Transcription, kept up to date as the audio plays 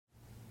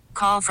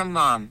call from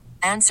mom.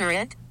 Answer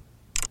it.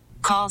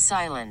 Call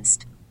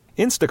silenced.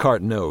 Instacart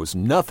knows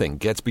nothing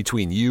gets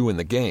between you and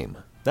the game.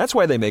 That's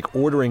why they make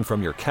ordering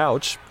from your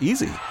couch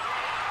easy.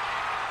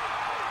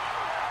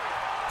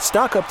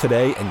 Stock up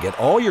today and get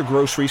all your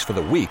groceries for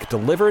the week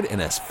delivered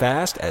in as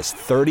fast as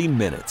 30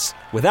 minutes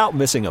without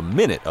missing a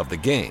minute of the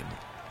game.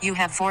 You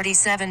have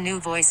 47 new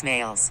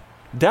voicemails.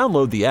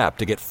 Download the app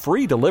to get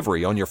free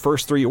delivery on your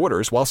first 3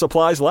 orders while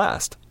supplies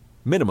last.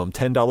 Minimum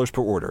 $10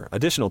 per order.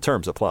 Additional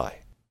terms apply.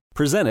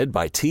 Presented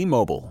by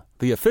T-Mobile,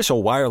 the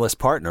official wireless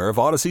partner of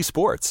Odyssey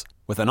Sports.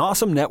 With an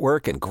awesome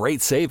network and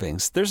great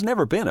savings, there's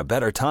never been a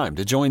better time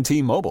to join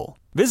T-Mobile.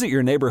 Visit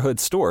your neighborhood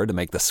store to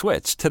make the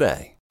switch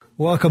today.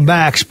 Welcome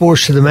back,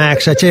 Sports to the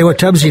Max. I tell you what,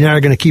 Tubbsy and I are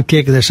going to keep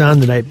taking this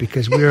on tonight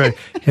because we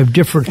have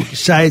different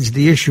sides of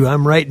the issue.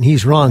 I'm right and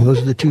he's wrong.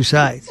 Those are the two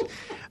sides.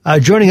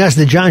 Joining us,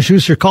 the John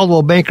Schuster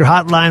Caldwell Banker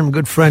Hotline, my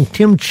good friend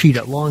Tim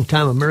Cheetah,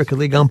 longtime American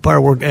League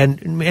umpire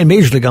and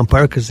Major League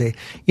umpire because they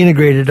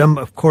integrated them.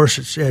 Of course,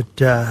 it's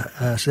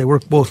so they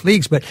work both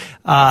leagues, but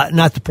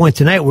not the point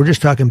tonight. We're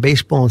just talking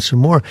baseball and some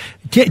more.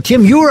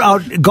 Tim, you were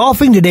out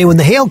golfing today when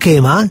the hail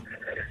came, huh?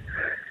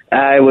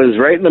 I was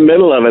right in the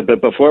middle of it, but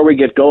before we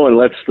get going,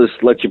 let's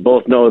just let you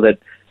both know that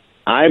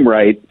I'm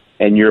right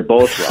and you're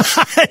both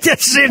wrong. That's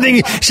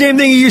the same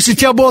thing you used to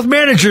tell both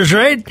managers,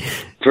 right?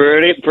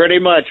 Pretty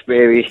much,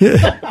 baby.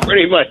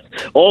 Pretty much.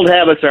 Old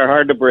habits are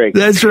hard to break.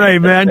 That's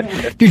right,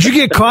 man. Did you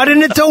get caught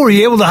in it, though? Were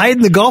you able to hide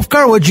in the golf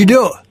car? What'd you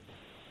do?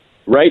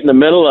 Right in the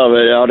middle of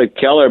it, out at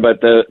Keller, but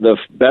the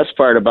best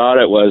part about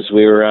it was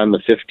we were on the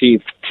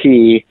 15th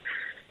tee,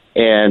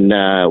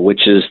 and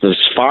which is as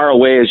far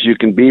away as you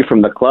can be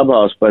from the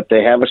clubhouse, but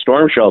they have a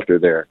storm shelter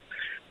there.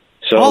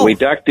 So we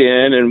ducked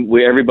in, and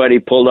everybody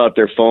pulled out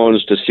their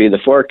phones to see the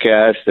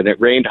forecast, and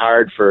it rained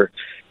hard for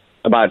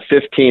about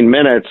 15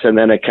 minutes, and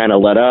then it kind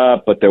of let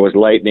up, but there was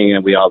lightning,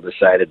 and we all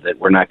decided that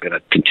we're not going to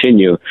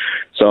continue.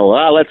 So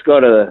let's go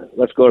to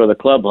the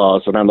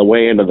clubhouse. And on the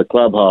way into the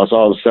clubhouse,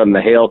 all of a sudden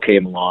the hail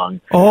came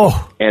along.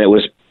 Oh, and it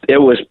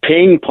was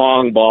ping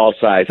pong ball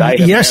size.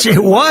 Yes,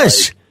 it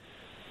was.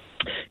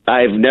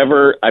 I've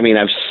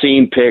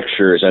seen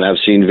pictures and I've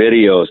seen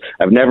videos.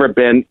 I've never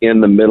been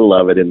in the middle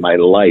of it in my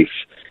life,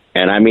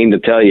 and I mean to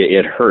tell you,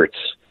 it hurts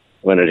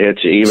when it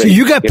hits you. Even so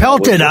you got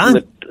pelted,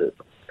 huh?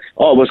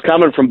 It was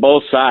coming from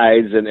both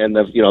sides, and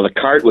the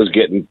cart was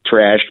getting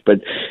trashed, but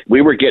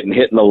we were getting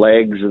hit in the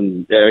legs,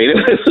 and I mean,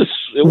 it was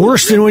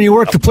worse than when you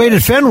worked the plate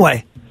at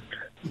Fenway.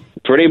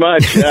 Pretty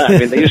much, yeah. I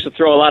mean, they used to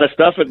throw a lot of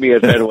stuff at me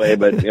at Fenway,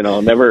 but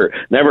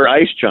never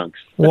ice chunks.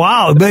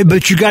 Wow,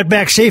 but you got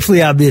back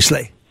safely,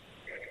 obviously.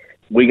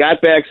 We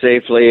got back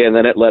safely, and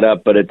then it let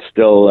up, but it's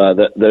still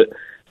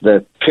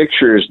the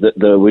pictures.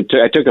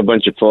 I took a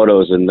bunch of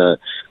photos, and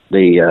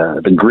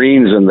the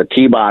greens and the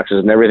tee boxes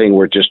and everything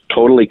were just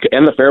totally,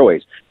 and the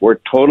fairways were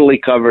totally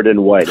covered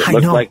in white. It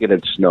looked like it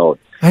had snowed.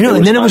 I know,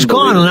 and then it was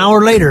gone an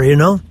hour later,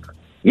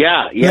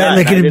 Yeah.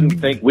 I didn't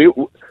think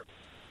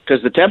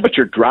because the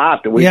temperature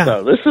dropped, and we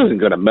thought this isn't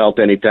going to melt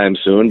anytime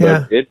soon,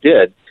 but it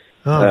did.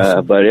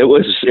 But it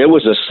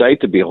was a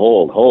sight to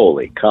behold.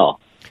 Holy cow.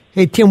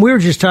 Hey, Tim, we were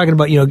just talking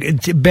about,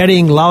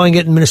 betting, allowing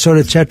it in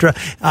Minnesota, et cetera,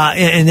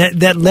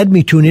 and that led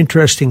me to an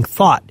interesting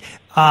thought.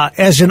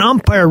 As an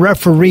umpire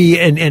referee,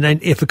 and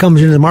if it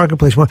comes into the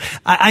marketplace more,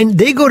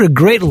 they go to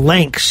great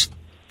lengths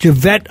to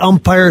vet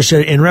umpires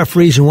and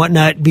referees and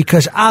whatnot,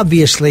 because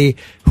obviously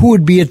who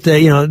would be at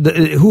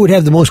who would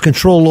have the most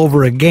control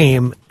over a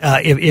game,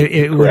 if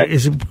it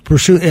is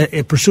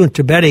pursuant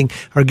to betting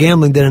or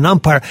gambling than an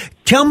umpire.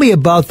 Tell me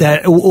about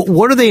that.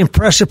 What do they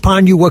impress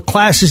upon you? What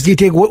classes do you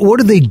take? What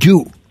do they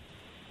do?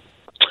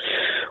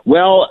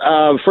 Well,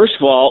 first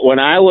of all, when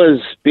I was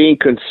being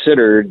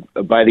considered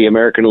by the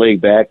American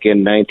League back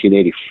in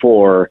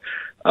 1984,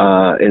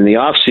 in the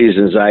off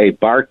seasons, I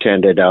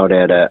bartended out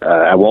at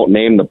I won't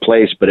name the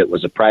place, but it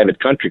was a private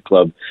country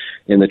club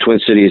in the Twin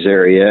Cities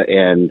area,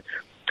 and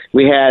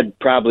we had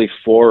probably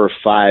 4 or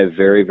 5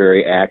 very,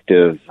 very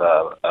active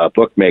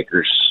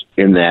bookmakers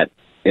in that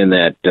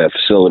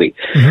facility,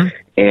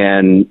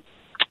 and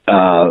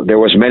there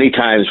was many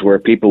times where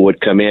people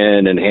would come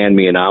in and hand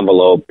me an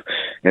envelope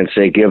and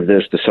say, give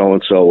this to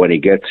so-and-so when he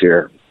gets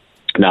here.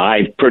 Now,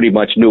 I pretty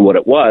much knew what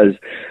it was,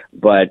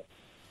 but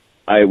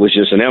it was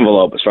just an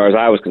envelope as far as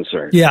I was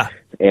concerned. Yeah.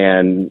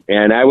 And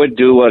I would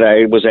do what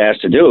I was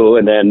asked to do.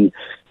 And then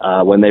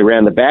when they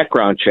ran the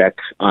background check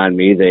on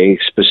me, they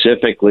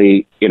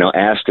specifically,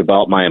 asked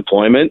about my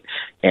employment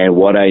and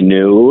what I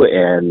knew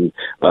and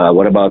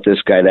what about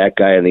this guy, that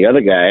guy, and the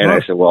other guy. And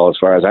I said, well, as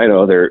far as I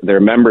know,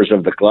 they're members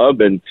of the club.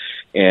 And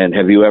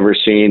have you ever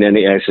seen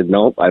any? I said,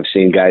 nope, I've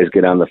seen guys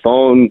get on the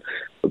phone.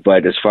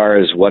 But as far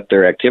as what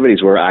their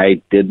activities were,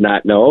 I did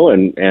not know.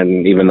 And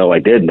even though I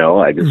did know,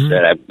 I just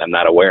said I'm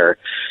not aware.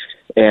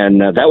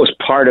 And that was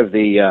part of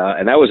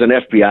and that was an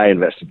FBI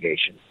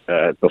investigation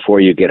before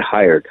you get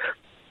hired.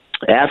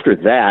 After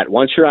that,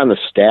 once you're on the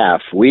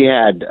staff, we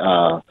had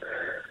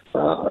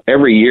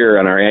every year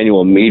on our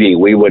annual meeting,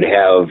 we would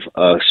have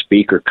a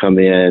speaker come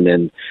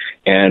in,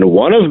 and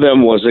one of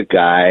them was a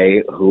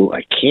guy who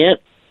I can't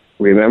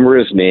remember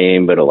his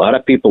name, but a lot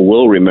of people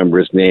will remember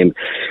his name.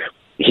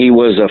 He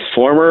was a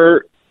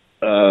former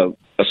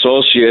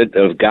associate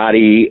of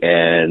Gotti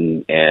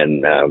and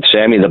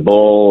Sammy the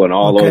Bull and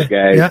all those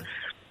guys. Yeah.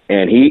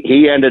 And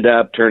he ended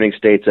up turning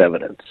state's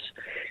evidence.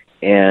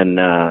 And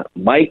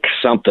Mike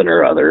something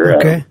or other.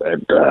 Okay.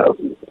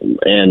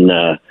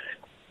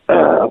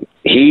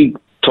 He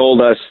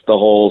told us the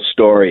whole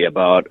story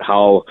about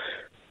how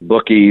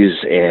bookies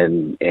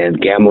and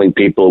gambling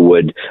people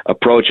would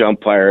approach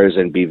umpires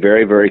and be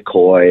very, very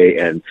coy,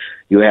 and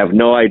you have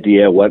no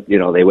idea what,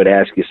 they would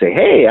ask you, say,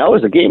 hey, how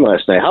was the game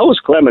last night? How was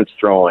Clemens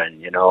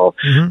throwing?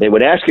 Mm-hmm. They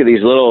would ask you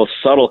these little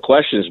subtle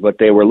questions, but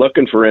they were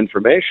looking for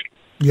information.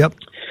 Yep.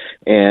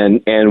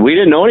 And we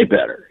didn't know any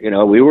better.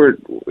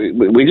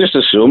 We just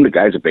assumed the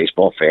guy's a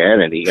baseball fan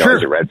and he's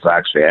a Red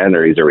Sox fan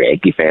or he's a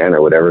Yankee fan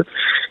or whatever.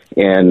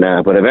 And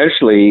but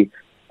eventually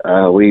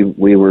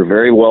we were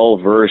very well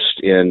versed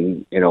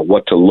in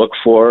what to look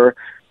for,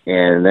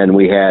 and then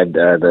we had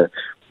the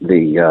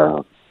security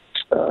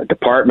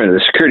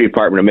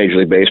department of Major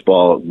League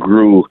Baseball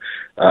grew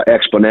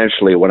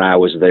exponentially when I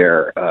was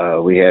there.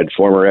 We had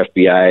former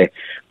FBI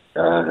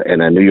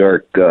and a New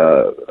York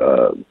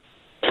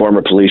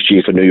former police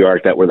chief in New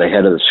York that were the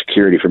head of the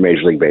security for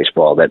Major League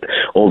Baseball that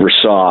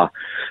oversaw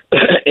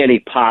any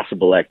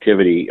possible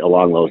activity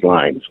along those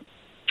lines.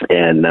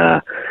 And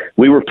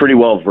we were pretty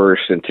well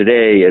versed, and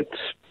today it's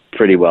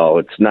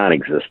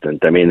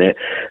non-existent. I mean,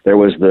 there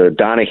was the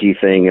Donaghy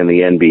thing in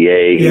the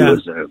NBA.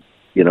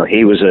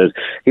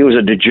 He was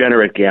a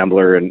degenerate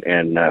gambler,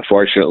 and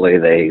fortunately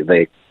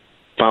they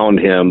found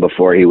him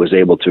before he was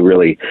able to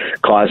really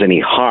cause any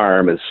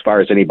harm, as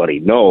far as anybody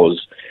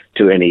knows,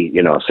 to any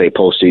say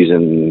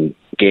postseason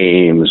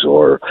games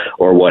or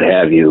what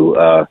have you.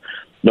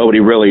 Nobody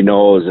really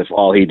knows if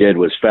all he did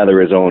was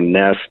feather his own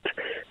nest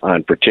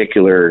on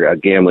particular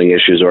gambling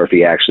issues, or if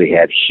he actually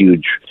had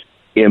huge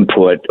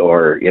input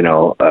or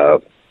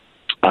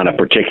on a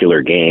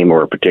particular game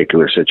or a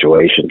particular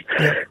situation.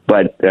 Yeah.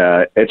 But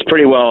it's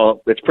pretty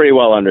well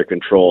under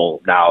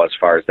control now as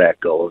far as that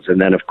goes. And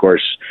then of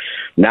course,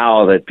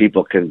 now that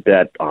people can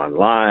bet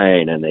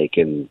online and they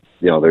can,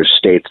 there's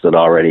states that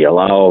already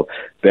allow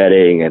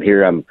betting. And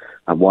here I'm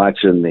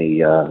watching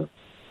the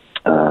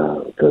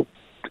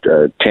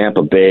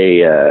Tampa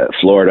Bay,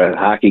 Florida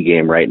hockey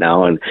game right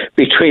now, and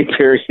between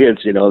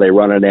periods, they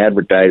run an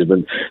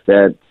advertisement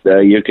that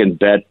you can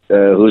bet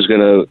who's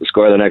going to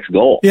score the next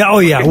goal. Yeah, oh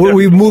yeah,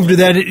 we've moved to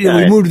that.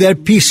 We moved to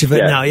that piece of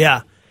it now.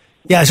 Yeah.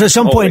 Yeah, so at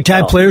some point in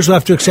time, players will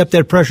have to accept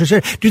that pressure.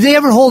 Do they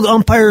ever hold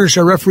umpires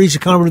or referees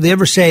accountable? Do they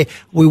ever say,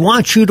 we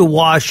want you to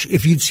watch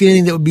if you'd see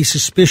anything that would be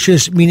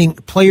suspicious, meaning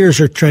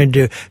players are trying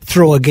to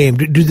throw a game?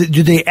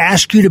 Do they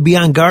ask you to be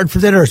on guard for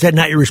that, or is that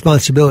not your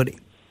responsibility?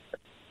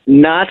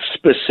 Not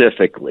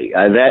specifically.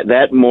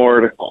 That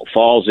more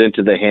falls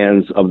into the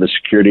hands of the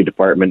security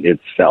department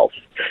itself.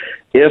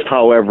 If,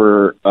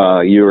 however,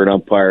 you're an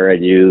umpire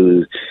and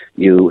you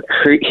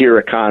hear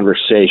a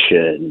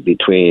conversation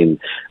between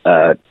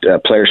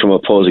players from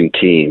opposing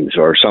teams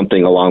or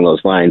something along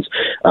those lines,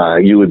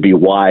 you would be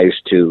wise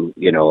to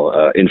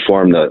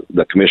inform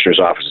the commissioner's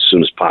office as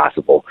soon as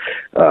possible.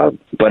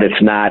 But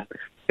it's not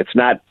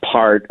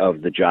part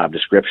of the job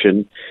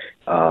description.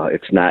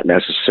 It's not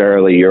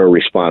necessarily your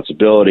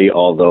responsibility,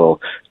 although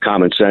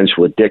common sense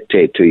would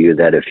dictate to you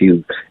that if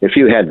you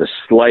had the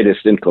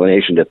slightest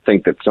inclination to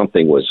think that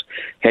something was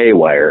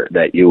haywire,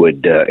 that you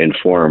would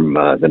inform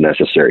the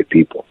necessary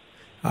people.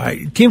 All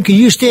right. Tim, can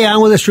you stay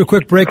on with us for a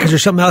quick break? Because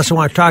there's something else I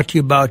want to talk to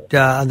you about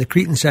on the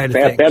Cretin side of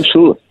things.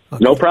 Absolutely.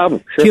 Okay. No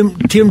problem. Sure.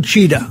 Tim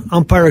Cheetah,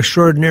 umpire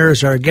extraordinaire,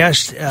 is our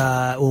guest.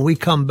 When we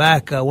come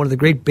back, one of the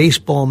great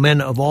baseball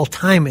men of all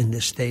time in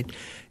this state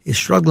is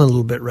struggling a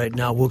little bit right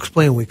now. We'll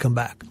explain when we come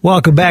back.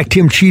 Welcome back,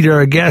 Tim Cheetah,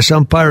 our guest,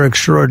 umpire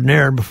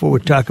extraordinaire. Before we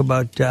talk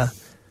about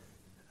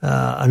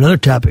another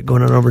topic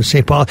going on over in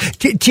St. Paul,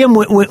 Tim,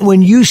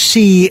 when you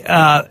see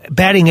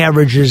batting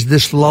averages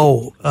this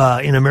low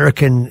in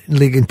American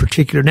League in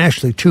particular,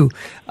 nationally too,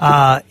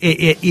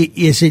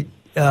 is it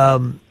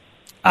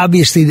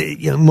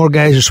obviously more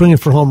guys are swinging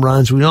for home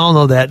runs? We all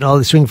know that, and all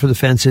the swinging for the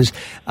fences.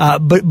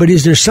 But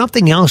is there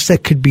something else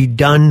that could be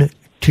done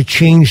to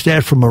change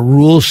that from a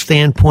rules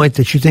standpoint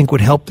that you think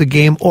would help the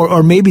game,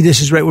 or maybe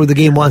this is right where the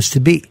game wants to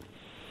be?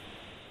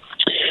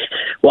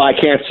 Well, I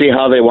can't see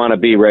how they want to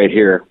be right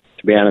here,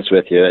 to be honest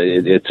with you.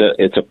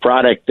 It's a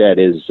product that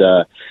is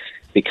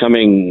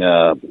becoming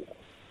a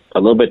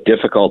little bit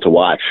difficult to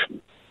watch,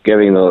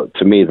 giving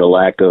to me the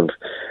lack of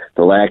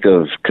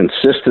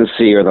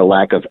consistency or the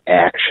lack of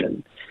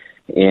action.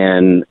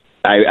 And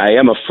I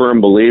am a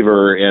firm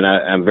believer, and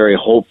I'm very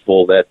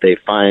hopeful that they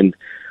find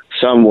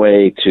some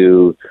way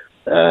to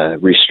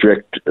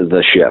restrict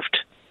the shift.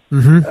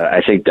 Mm-hmm.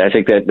 I think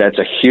that's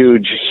a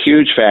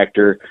huge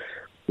factor.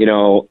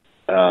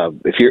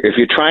 If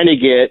you're trying to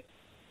get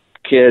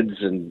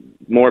kids and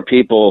more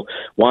people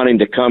wanting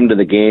to come to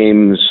the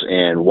games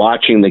and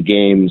watching the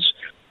games,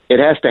 it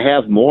has to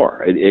have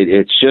more.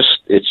 It's just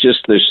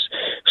there's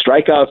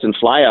strikeouts and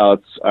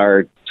flyouts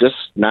are just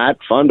not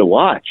fun to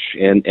watch,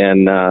 and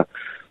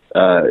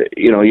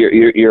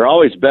you're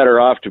always better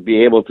off to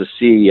be able to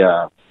see,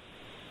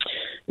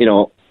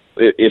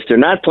 if they're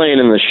not playing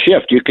in the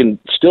shift, you can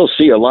still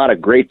see a lot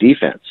of great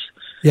defense.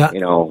 Yeah.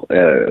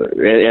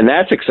 And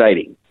that's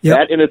exciting. Yep.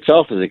 That in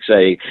itself is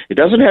exciting. It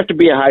doesn't have to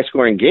be a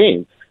high-scoring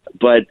game,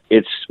 but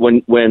it's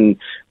when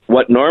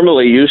what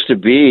normally used to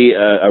be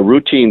a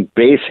routine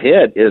base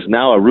hit is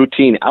now a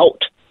routine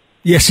out.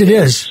 Yes, it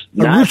is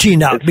a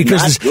routine out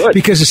because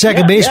the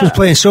second baseman's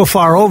playing so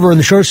far over and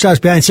the shortstop's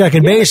behind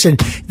second base, and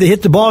they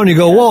hit the ball and you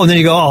go, whoa, and then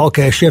you go, oh,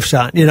 okay, shift's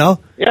on. Yeah,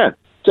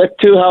 it's a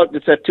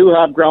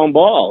two-hop ground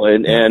ball,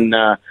 and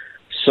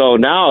so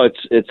now it's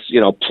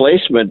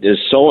placement is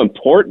so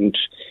important,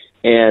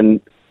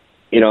 and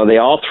they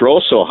all throw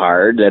so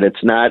hard that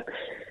it's not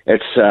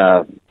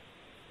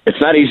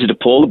easy to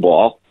pull the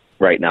ball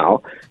right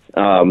now.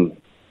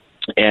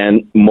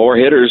 And more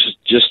hitters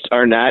just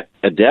are not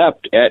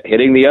adept at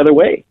hitting the other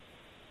way.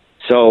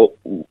 So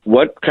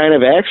what kind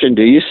of action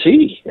do you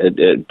see?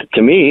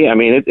 To me, I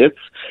mean, it's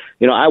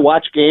I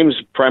watch games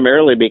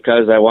primarily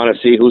because I want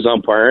to see who's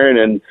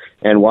umpiring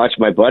and watch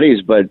my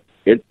buddies, but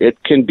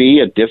it can be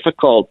a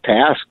difficult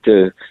task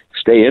to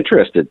stay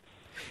interested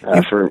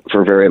for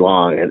very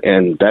long,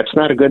 and that's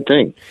not a good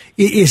thing.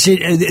 Is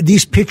it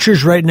these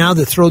pitchers right now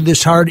that throw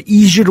this hard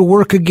easier to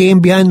work a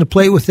game behind the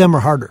plate with them or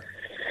harder?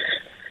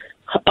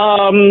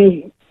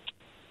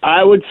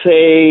 I would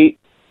say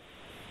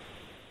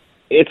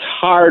it's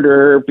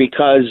harder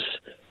because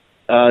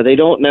they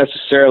don't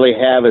necessarily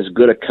have as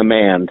good a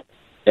command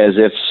as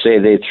if, say,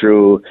 they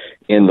threw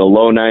in the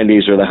low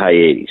 90s or the high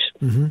 80s.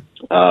 Mm-hmm.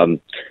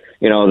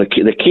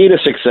 The key to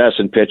success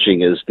in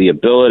pitching is the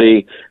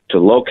ability to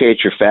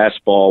locate your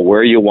fastball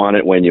where you want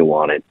it, when you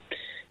want it.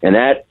 And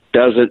that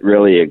doesn't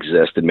really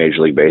exist in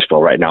Major League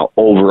Baseball right now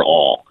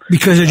overall.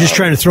 Because they're just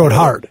trying to throw it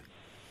hard.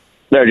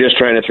 They're just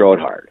trying to throw it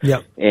hard.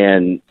 Yep.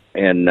 And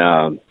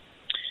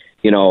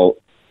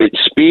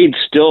speed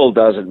still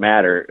doesn't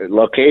matter.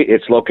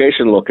 It's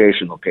location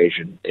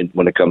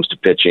when it comes to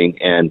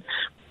pitching. And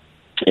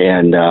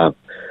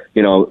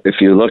if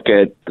you look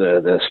at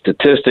the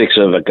statistics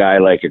of a guy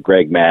like a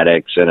Greg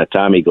Maddux and a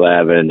Tommy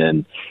Glavine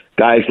and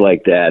guys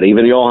like that,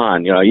 even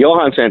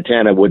Johan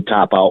Santana would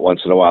top out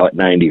once in a while at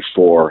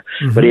 94,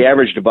 mm-hmm. but he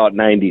averaged about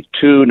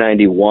 92,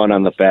 91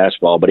 on the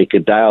fastball, but he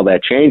could dial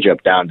that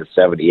changeup down to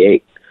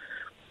 78.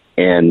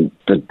 And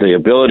the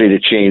ability to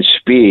change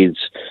speeds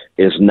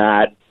is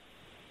not,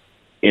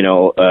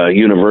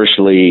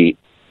 universally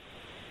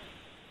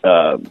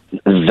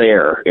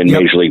there in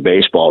Major League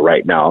Baseball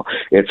right now.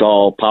 It's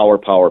all power,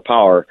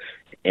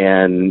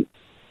 and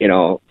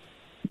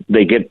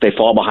they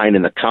fall behind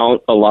in the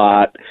count a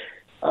lot.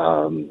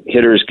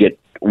 Hitters get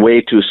way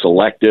too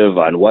selective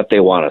on what they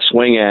want to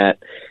swing at,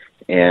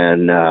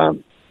 and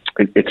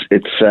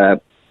it's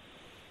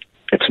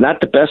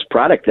not the best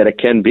product that it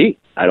can be,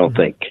 I don't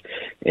think.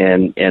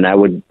 And I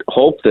would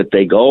hope that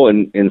they go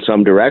in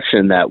some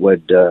direction that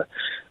would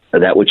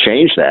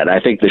change that. I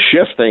think the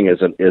shift thing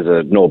is a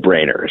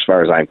no-brainer as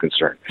far as I'm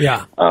concerned.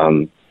 Yeah.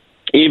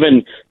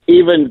 Even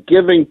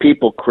giving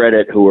people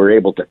credit who are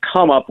able to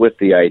come up with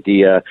the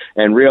idea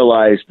and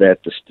realize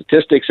that the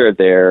statistics are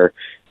there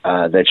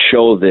that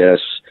show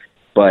this,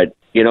 but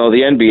the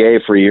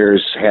NBA for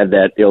years had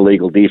that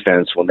illegal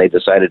defense when they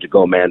decided to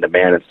go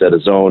man-to-man instead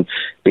of zone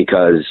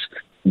because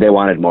they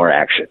wanted more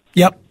action.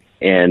 Yep.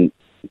 And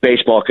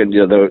baseball can,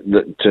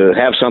 to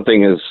have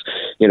something as,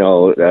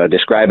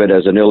 describe it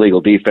as an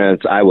illegal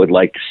defense, I would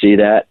like to see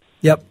that.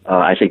 Yep.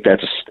 I think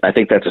that's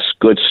a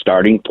good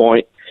starting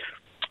point.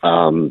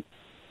 And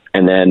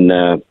then,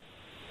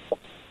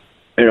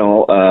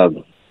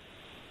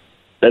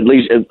 at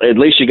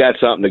least you got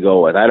something to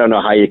go with. I don't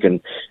know how you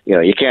can,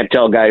 you can't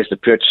tell guys to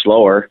pitch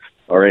slower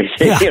or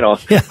anything. Yeah. Don't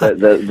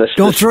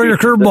throw your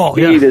curveball.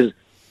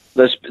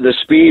 The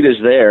speed is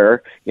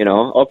there.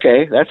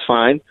 Okay, that's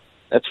fine.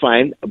 But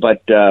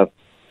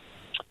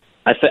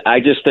I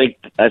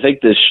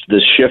think this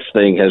shift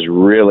thing has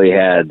really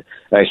had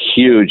a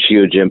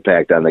huge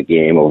impact on the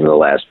game over the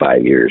last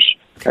 5 years.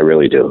 I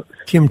really do.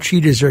 Tim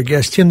Cheetah is our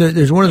guest. Tim,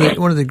 there's one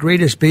of the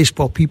greatest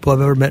baseball people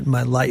I've ever met in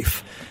my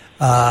life.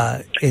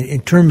 In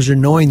terms of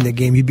knowing the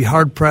game, you'd be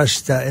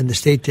hard-pressed in the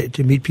state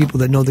to meet people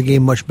that know the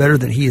game much better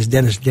than he is.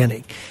 Dennis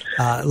Denning,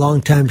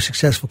 longtime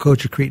successful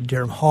coach at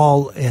Creighton-Durham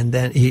Hall, and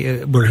then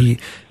where he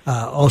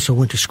also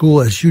went to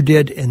school as you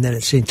did, and then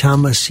at St.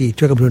 Thomas he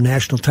took him to a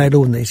national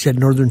title when they said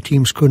northern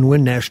teams couldn't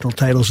win national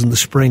titles in the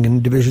spring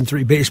in Division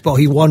III baseball.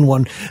 He won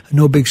one,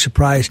 no big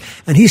surprise,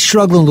 and he's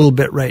struggling a little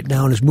bit right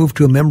now and has moved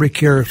to a memory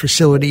care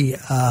facility.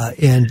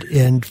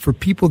 And for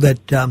people that,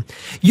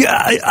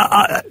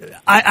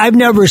 I've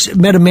never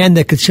met a man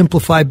that could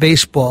simplify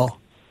baseball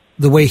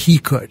the way he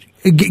could.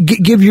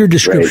 Give your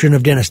description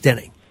of Dennis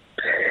Denning.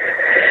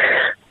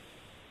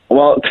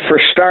 Well, for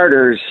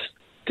starters,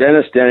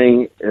 Dennis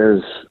Denning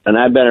is, and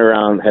I've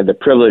had the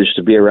privilege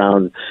to be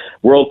around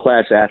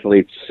world-class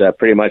athletes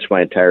pretty much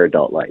my entire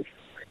adult life.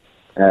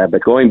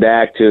 But going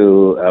back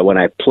to when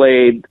I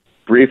played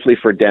briefly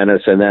for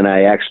Dennis and then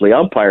I actually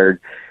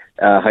umpired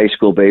high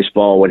school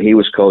baseball when he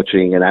was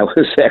coaching, and I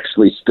was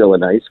actually still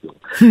in high school,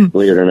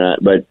 believe it or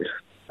not. But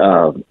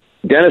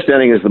Dennis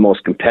Denning is the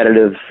most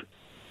competitive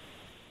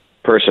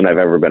person I've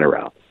ever been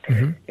around.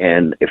 Mm-hmm.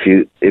 And if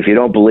you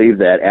don't believe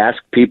that,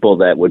 ask people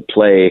that would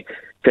play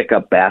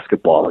pickup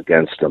basketball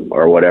against him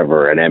or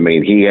whatever. And I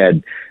mean, he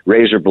had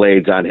razor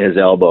blades on his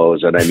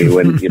elbows. And I mean,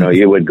 when,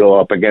 you would go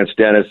up against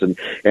Dennis and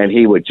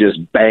he would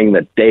just bang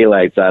the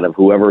daylights out of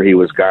whoever he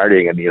was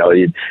guarding. And,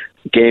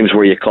 games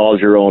where you called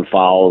your own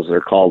fouls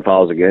or called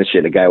fouls against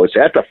you, the guy would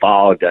say, "That's a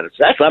foul, Dennis.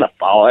 That's not a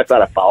foul. That's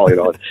not a foul."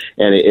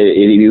 And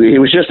he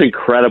was just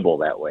incredible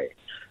that way.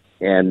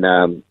 And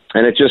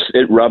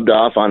it rubbed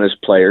off on his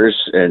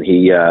players, and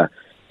he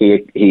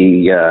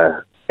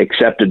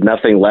accepted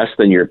nothing less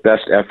than your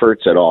best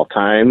efforts at all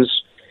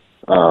times.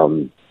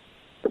 And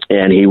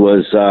he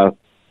was,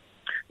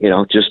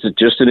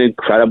 just an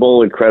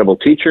incredible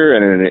teacher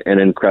and an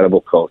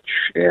incredible coach.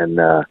 And,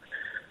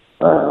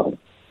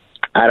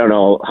 I don't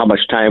know how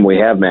much time we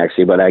have,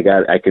 Maxie, but I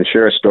can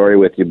share a story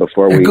with you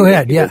before we go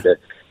ahead. Yeah.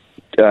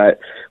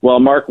 Well,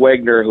 Mark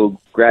Wagner, who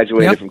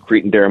graduated from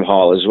Cretin-Derham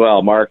Hall as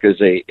well. Mark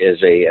is a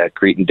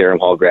Cretin-Derham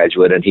Hall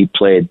graduate, and he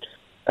played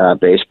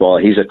baseball.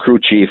 He's a crew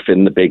chief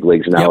in the big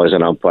leagues now as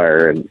an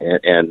umpire. And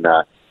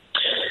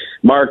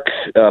Mark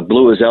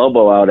blew his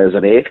elbow out as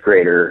an 8th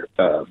grader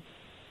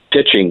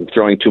pitching,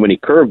 throwing too many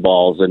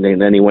curveballs, and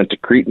then he went to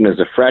Cretin as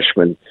a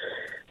freshman.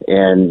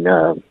 And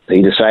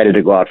he decided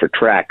to go out for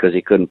track because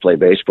he couldn't play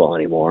baseball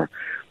anymore.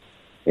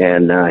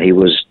 And he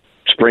was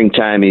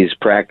springtime. He's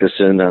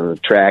practicing on the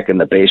track, and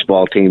the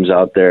baseball team's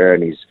out there,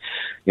 and he's,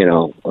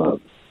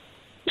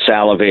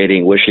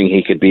 salivating, wishing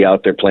he could be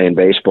out there playing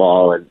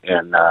baseball.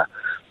 And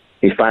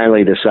he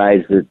finally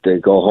decides to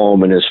go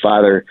home. And his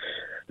father,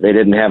 they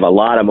didn't have a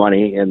lot of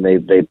money, and they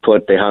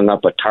hung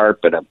up a tarp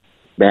and a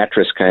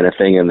mattress kind of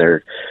thing in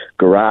their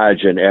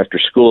garage, and after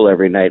school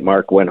every night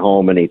Mark went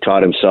home and he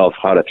taught himself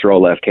how to throw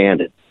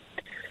left-handed,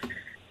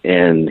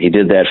 and he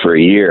did that for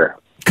a year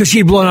because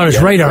he'd blown out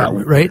his right arm,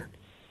 right?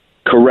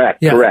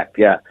 Correct,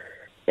 yeah.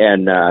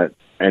 And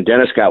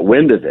Dennis got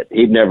wind of it.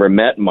 He'd never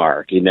met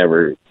Mark, he'd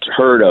never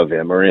heard of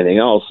him or anything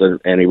else,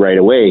 and he right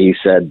away he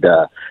said,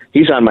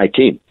 he's on my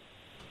team.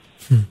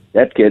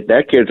 That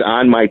kid's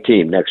on my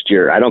team next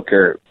year. I don't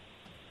care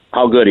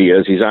how good he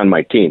is, he's on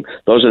my team.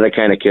 Those are the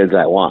kind of kids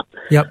I want.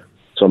 Yep.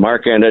 So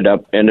Mark ended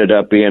up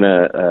being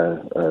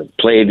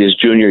played his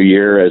junior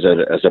year as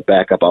a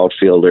backup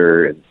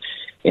outfielder,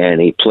 and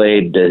he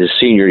played his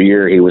senior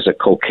year. He was a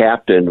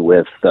co-captain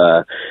with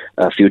a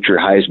future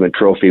Heisman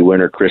Trophy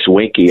winner Chris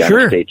Winkie on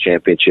the state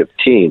championship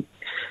team,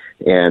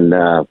 and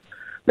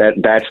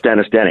that's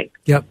Dennis Denning.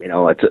 Yep.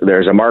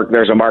 There's a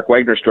Mark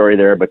Wagner story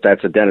there, but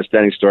that's a Dennis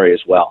Denning story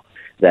as well.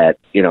 That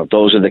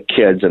those are the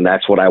kids, and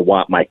that's what I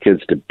want my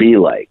kids to be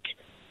like.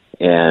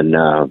 And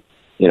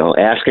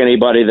ask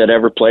anybody that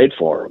ever played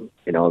for him.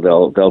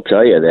 They'll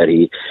tell you that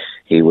he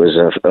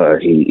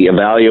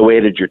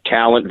evaluated your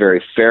talent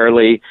very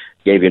fairly,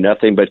 gave you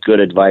nothing but good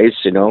advice.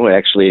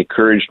 Actually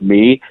encouraged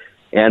me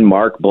and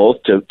Mark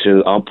both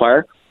to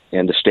umpire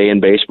and to stay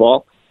in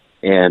baseball,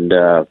 and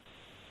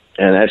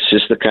that's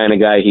just the kind of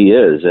guy he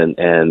is.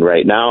 And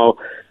right now,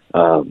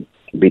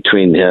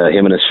 between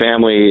him and his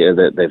family,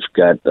 that they've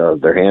got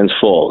their hands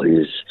full.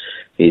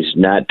 He's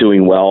not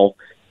doing well.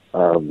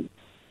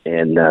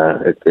 And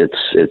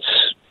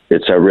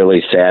it's a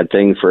really sad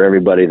thing for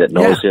everybody that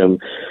knows him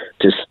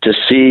to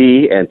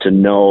see and to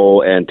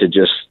know and to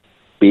just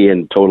be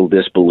in total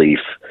disbelief.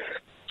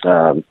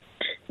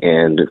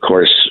 And of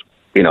course,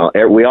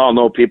 we all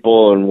know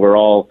people, and we're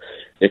all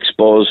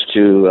exposed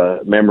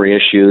to memory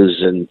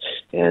issues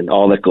and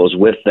all that goes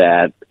with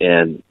that.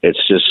 And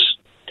it's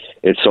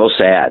so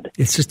sad.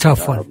 It's a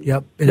tough one.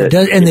 Yep.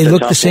 And they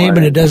look the same,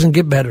 and it doesn't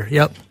get better.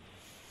 Yep.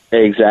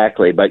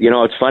 Exactly. But,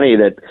 it's funny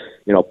that,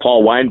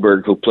 Paul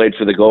Weinberg, who played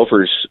for the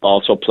Gophers,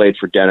 also played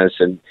for Dennis.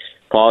 And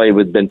Paulie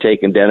had been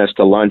taking Dennis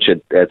to lunch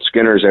at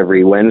Skinner's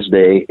every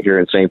Wednesday here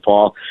in St.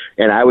 Paul.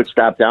 And I would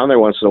stop down there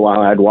once in a while.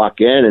 I'd walk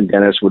in, and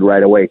Dennis would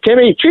right away,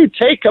 "Timmy, Chief,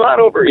 hey, come on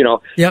over,"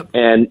 Yep.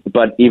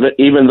 But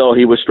even though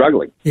he was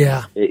struggling,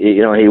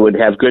 he would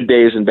have good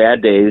days and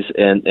bad days.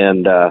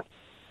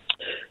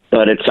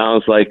 But it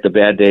sounds like the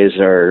bad days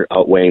are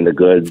outweighing the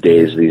good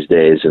days these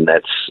days, and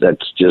that's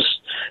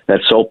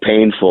so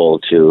painful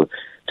to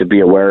be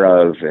aware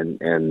of.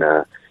 And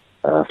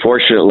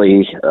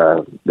fortunately,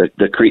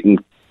 the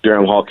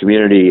Cretin-Derham Hall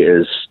community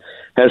has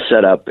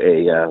set up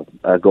a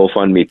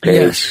GoFundMe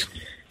page,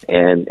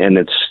 and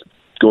it's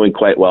going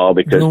quite well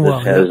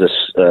because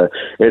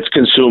it's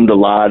consumed a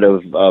lot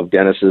of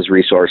Dennis's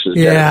resources,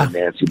 Dennis and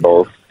Nancy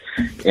both,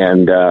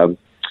 and.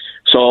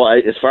 So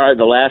as far as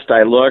the last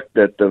I looked,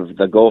 that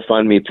the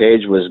GoFundMe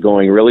page was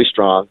going really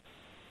strong,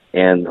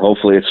 and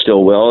hopefully it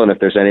still will. And if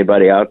there's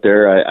anybody out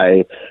there,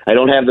 I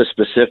don't have the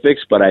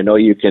specifics, but I know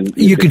you can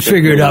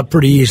figure it out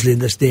pretty easily in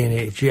this day and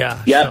age.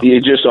 Yeah. Yeah. So.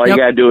 You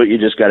got to do it. You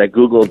just got to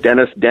Google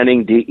Dennis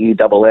Denning, DENNING,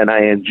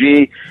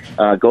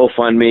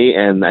 GoFundMe,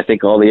 and I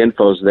think all the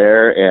info's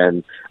there.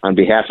 And on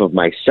behalf of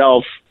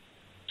myself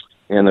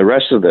and the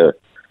rest of the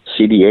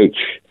CDH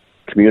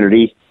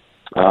community,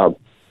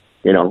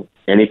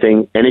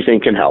 anything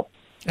can help.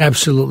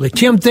 Absolutely.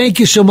 Tim, thank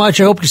you so much.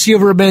 I hope to see you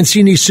over at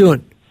Mancini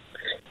soon.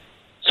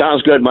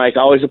 Sounds good, Mike.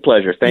 Always a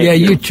pleasure. Thank you. Yeah,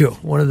 you too.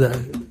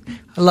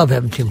 I love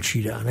having Tim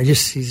Cheetah on.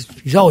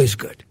 He's always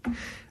good.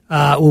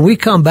 When we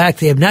come back,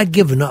 they have not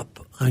given up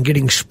on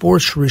getting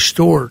sports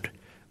restored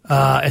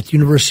at the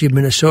University of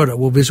Minnesota.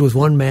 We'll visit with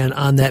one man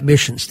on that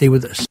mission. Stay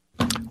with us.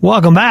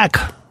 Welcome back.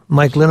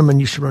 Mike Linneman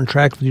used to run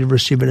track for the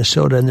University of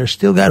Minnesota, and they're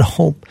still got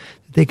hope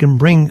that they can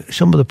bring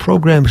some of the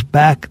programs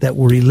back that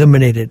were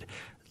eliminated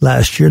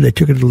last year. They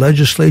took it to the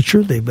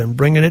legislature. They've been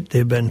bringing it.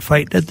 They've been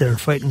fighting it. They're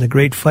fighting the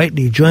great fight, and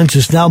he joins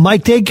us now.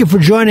 Mike, thank you for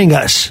joining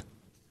us.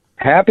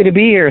 Happy to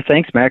be here.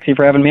 Thanks, Maxie,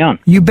 for having me on.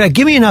 You bet.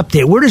 Give me an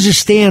update. Where does it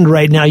stand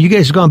right now? You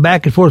guys have gone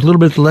back and forth a little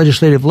bit at the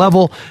legislative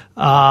level.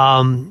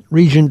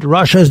 Regent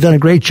Russia has done a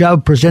great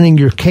job presenting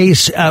your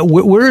case.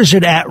 Where is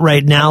it at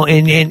right now,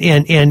 and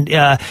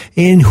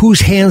in whose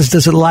hands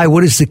does it lie?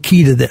 What is the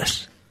key to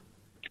this?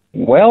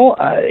 Well,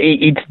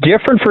 it's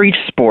different for each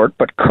sport,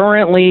 but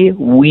currently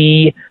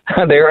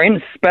they're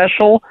in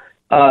special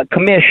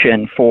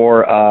commission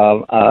for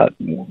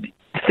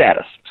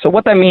status. So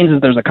what that means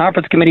is there's a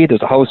conference committee,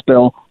 there's a House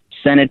bill,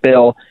 Senate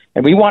bill,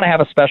 and we want to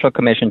have a special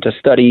commission to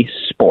study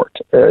sport,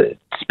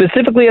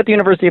 specifically at the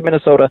University of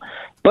Minnesota,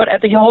 but at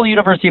the whole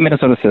University of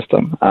Minnesota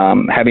system.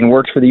 Having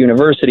worked for the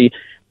university,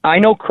 I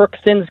know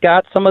Crookston's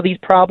got some of these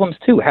problems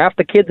too. Half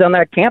the kids on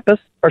that campus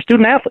are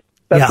student athletes.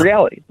 That's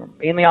reality,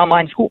 mainly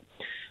online school.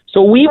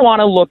 So we want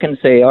to look and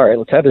say, all right,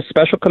 let's have this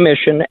special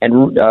commission,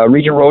 and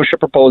Regent Rocha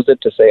proposed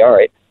it to say, all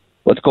right,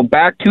 let's go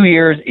back 2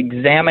 years,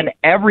 examine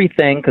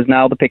everything, because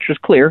now the picture's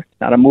clear.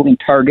 It's not a moving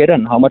target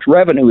on how much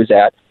revenue is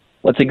at.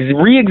 Let's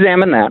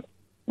re-examine that.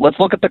 Let's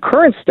look at the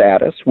current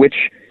status, which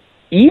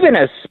even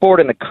as sport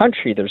in the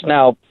country, there's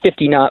now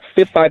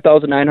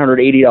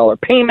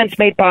 $5,980 payments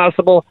made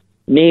possible.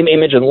 Name,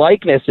 image, and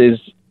likeness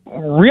is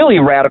really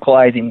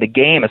radicalizing the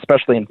game,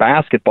 especially in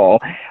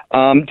basketball,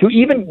 to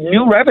even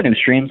new revenue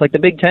streams like the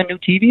Big Ten new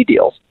TV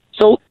deals.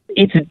 So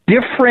it's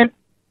different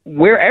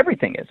where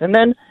everything is. And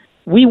then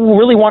we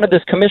really wanted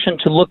this commission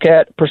to look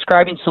at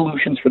prescribing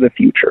solutions for the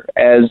future,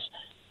 as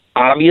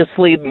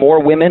obviously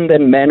more women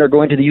than men are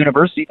going to the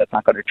university. That's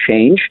not going to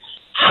change.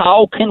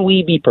 How can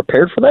we be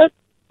prepared for that?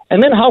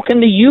 And then how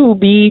can the U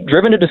be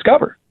driven to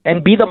discover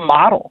and be the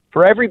model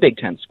for every Big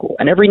Ten school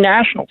and every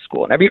national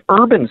school and every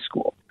urban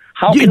school?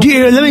 Let me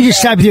just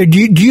stop you there.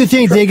 Do you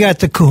think they got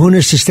the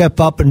kahunas to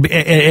step up and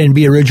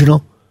be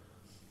original?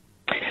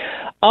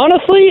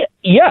 Honestly,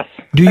 yes.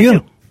 Do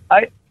you?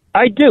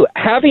 I do.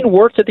 Having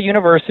worked at the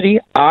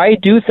university, I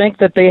do think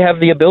that they have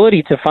the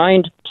ability to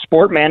find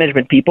sport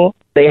management people.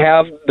 They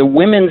have the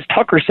Women's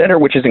Tucker Center,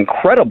 which is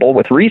incredible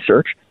with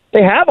research.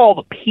 They have all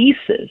the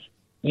pieces.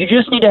 You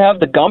just need to have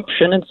the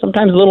gumption and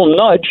sometimes a little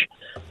nudge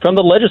from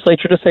the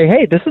legislature to say,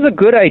 hey, this is a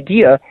good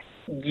idea.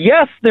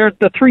 Yes,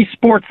 the three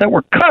sports that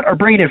were cut are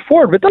bringing it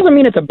forward, but it doesn't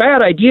mean it's a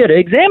bad idea to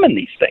examine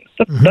these things.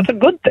 That's a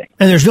good thing.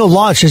 And there's no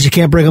law that says you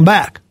can't bring them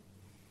back.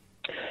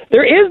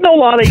 There is no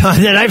law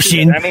that I've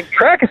seen. I mean,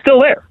 track is still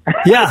there.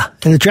 Yeah,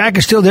 and the track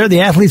is still there.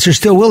 The athletes are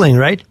still willing,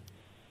 right?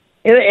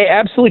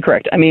 Absolutely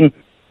correct. I mean,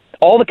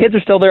 all the kids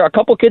are still there. A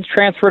couple kids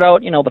transferred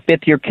out, the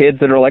fifth-year kids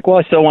that are like, well,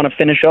 I still want to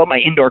finish out my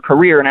indoor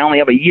career, and I only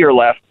have a year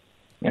left.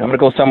 I'm going to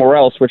go somewhere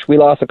else, which we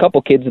lost a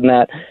couple kids in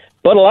that.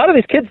 But a lot of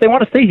these kids, they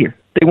want to stay here.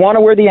 They want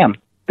to wear the M.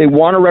 They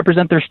want to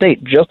represent their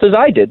state, just as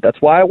I did. That's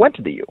why I went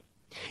to the U.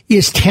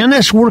 Is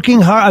tennis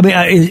working hard?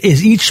 I mean,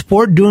 is each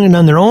sport doing it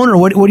on their own, or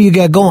what do you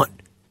got going?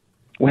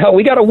 Well,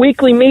 we got a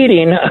weekly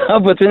meeting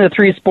between the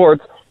three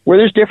sports where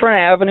there's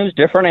different avenues,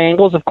 different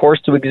angles, of course,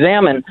 to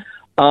examine.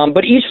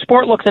 But each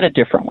sport looks at it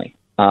differently.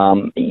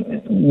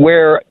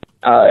 Where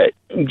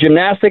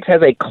gymnastics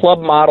has a club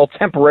model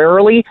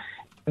temporarily,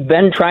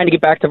 then trying to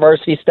get back to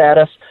varsity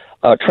status.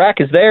 Track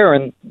is there,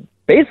 and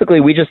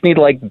basically we just need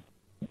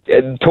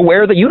to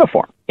wear the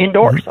uniform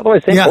indoors.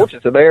 Otherwise, same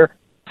coaches are there,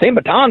 same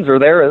batons are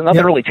there, and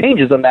nothing really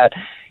changes on that.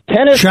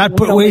 Tennis, shot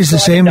put weighs the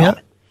same. Yeah,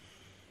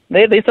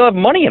 they still have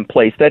money in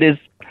place. That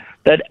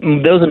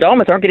those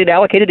endowments aren't getting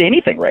allocated to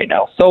anything right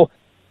now. So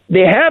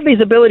they have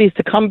these abilities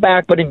to come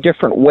back, but in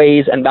different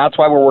ways, and that's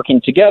why we're working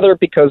together,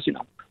 because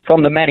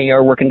from the many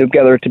are working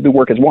together to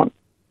work as one.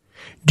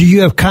 Do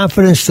you have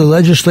confidence the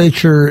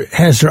legislature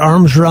has their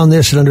arms around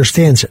this and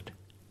understands it?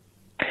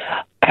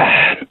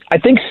 I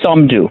think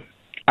some do.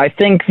 I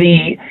think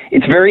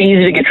it's very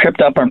easy to get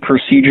tripped up on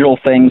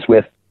procedural things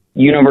with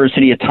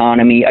university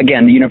autonomy.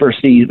 Again, the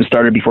university was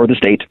started before the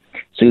state,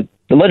 so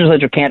the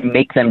legislature can't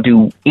make them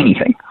do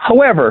anything.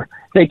 However,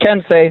 they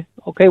can say,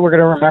 okay, we're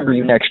going to remember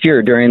you next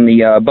year during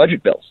the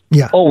budget bills.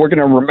 Yeah. Oh, we're going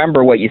to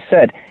remember what you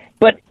said.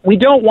 But we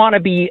don't want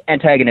to be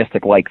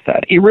antagonistic like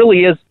that. It really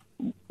is,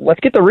 let's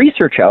get the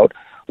research out.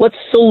 Let's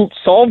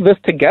solve this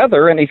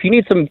together. And if you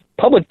need some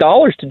public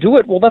dollars to do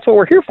it, well, that's what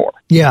we're here for.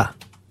 Yeah.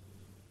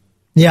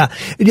 Yeah.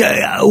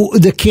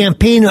 The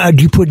campaign,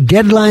 do you put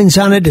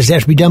deadlines on it? Does that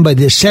have to be done by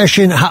this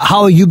session?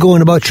 How are you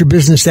going about your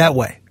business that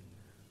way?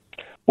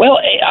 Well,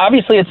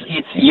 obviously,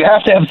 you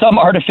have to have some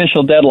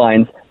artificial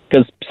deadlines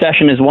because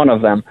session is one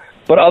of them.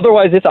 But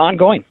otherwise, it's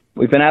ongoing.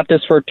 We've been at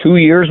this for 2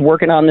 years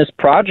working on this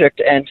project,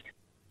 and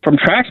from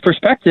track's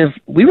perspective,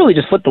 we really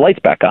just flip the lights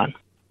back on.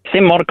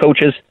 Same amount of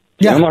coaches,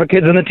 same amount of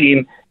kids on the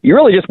team. You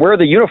really just wear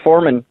the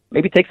uniform and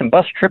maybe take some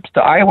bus trips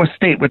to Iowa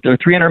State with their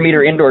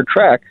 300-meter indoor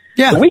track.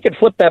 Yeah. So we could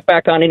flip that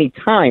back on any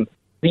time.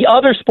 The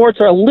other sports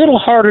are a little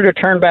harder to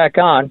turn back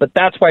on, but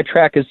that's why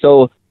track is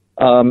so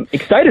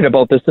excited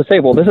about this, to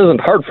say, well, this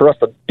isn't hard for us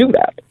to do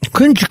that.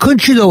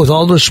 Couldn't you, though, with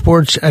all those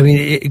sports, I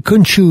mean,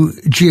 couldn't you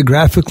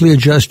geographically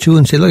adjust to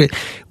and say, look,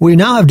 we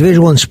now have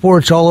Division I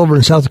sports all over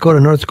in South Dakota,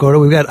 North Dakota.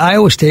 We've got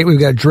Iowa State, we've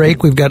got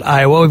Drake, we've got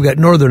Iowa, we've got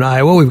Northern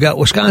Iowa, we've got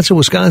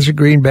Wisconsin,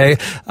 Green Bay,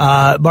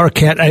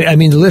 Marquette. I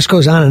mean, the list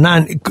goes on and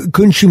on.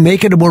 Couldn't you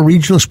make it a more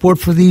regional sport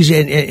for these,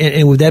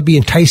 and would that be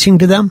enticing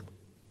to them?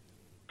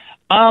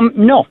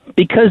 No,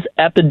 because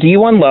at the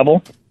D1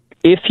 level,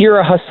 if you're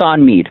a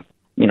Hassan Meade,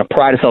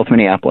 Pride of South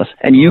Minneapolis,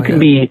 and you can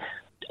be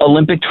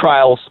Olympic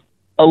trials,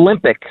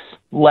 Olympics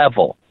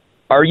level,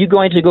 are you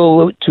going to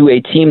go to a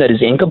team that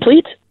is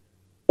incomplete,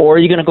 or are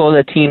you going to go to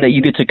a team that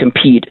you get to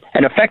compete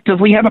and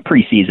effectively have a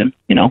preseason,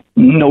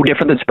 no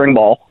different than spring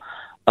ball?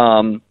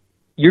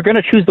 You're going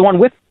to choose the one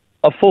with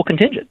a full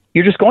contingent.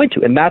 You're just going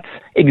to, and that's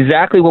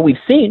exactly what we've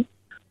seen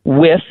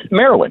with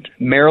Maryland.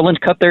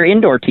 Maryland cut their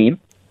indoor team.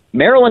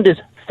 Maryland is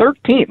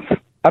 13th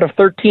out of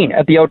 13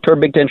 at the Outdoor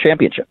Big Ten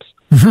Championships.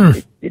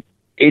 Mm-hmm.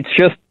 It's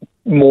just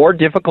more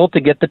difficult to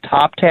get the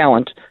top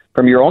talent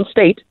from your own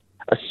state,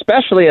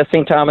 especially as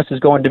St. Thomas is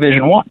going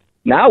Division I.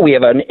 Now we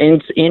have an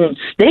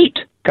in-state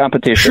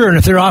competition. Sure, and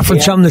if they're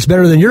offering something that's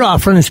better than you're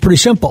offering, it's pretty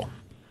simple.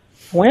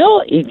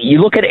 Well, you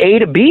look at A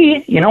to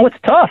B, it's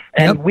tough.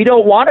 And we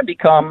don't want to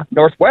become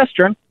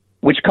Northwestern,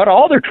 which cut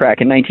all their track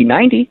in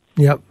 1990.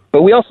 Yep.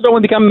 But we also don't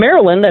want to become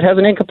Maryland, that has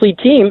an incomplete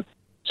team.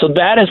 So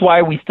that is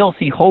why we still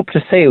see hope to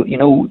say,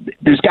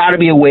 there's got to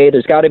be a way,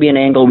 there's got to be an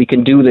angle, we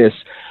can do this.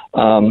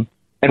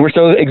 And we're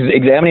still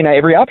examining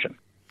every option.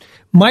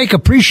 Mike,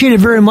 appreciate it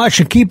very much,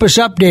 and keep us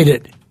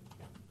updated.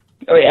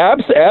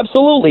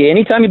 Absolutely.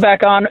 Anytime you're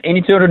back on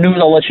any sort of news,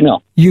 I'll let you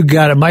know. You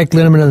got it. Mike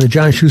Linneman on the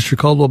John Schuster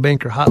Coldwell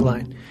Banker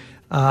Hotline.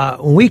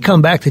 When we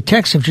come back, the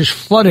texts have just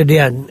flooded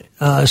in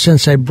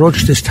since I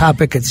broached this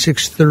topic at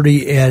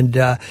 6:30, and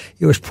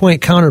it was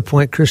point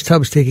counterpoint. Chris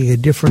Tubbs taking a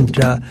different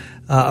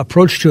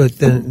approach to it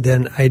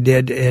than I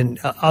did, and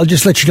I'll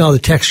just let you know how the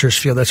texters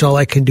feel. That's all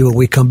I can do when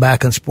we come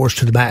back on Sports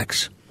to the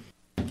Max.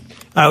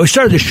 We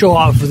started the show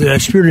off with a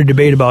spirited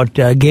debate about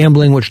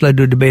gambling, which led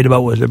to a debate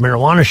about whether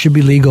marijuana should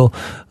be legal,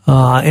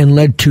 and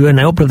led to, and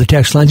I opened up the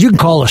text lines. You can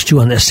call us, too,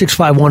 on this,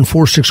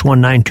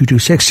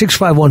 651-461-9226,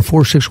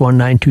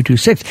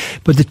 651-461-9226.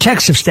 But the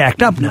texts have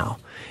stacked up now.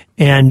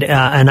 And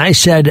I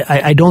said,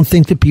 I don't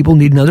think that people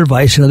need another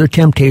vice, another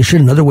temptation,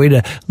 another way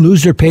to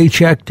lose their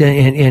paycheck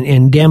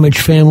and damage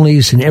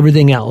families and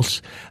everything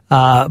else,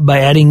 by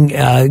adding,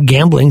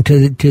 gambling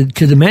to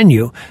the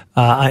menu.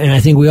 And I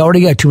think we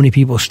already got too many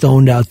people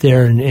stoned out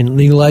there, and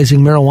legalizing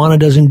marijuana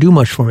doesn't do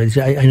much for me.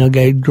 I know a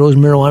guy who grows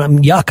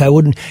marijuana. Yuck. I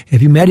wouldn't,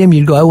 if you met him,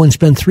 you'd go, I wouldn't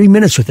spend 3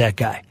 minutes with that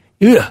guy.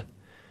 Ugh.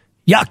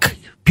 Yuck.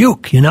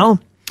 Puke,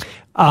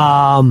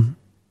 all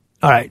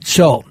right.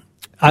 So,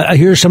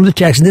 here's some of the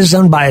text, and this is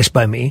unbiased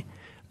by me.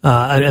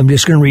 I'm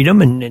just going to read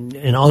them,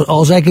 and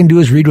all I can do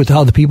is read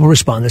how the people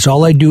respond. That's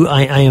all I do.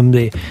 I am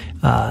the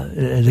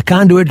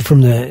conduit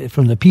from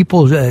the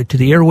people to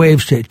the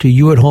airwaves to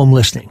you at home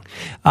listening.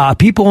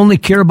 People only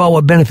care about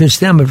what benefits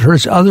them. If it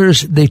hurts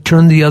others, they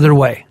turn the other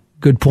way.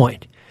 Good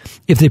point.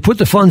 If they put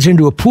the funds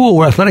into a pool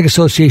where athletic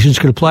associations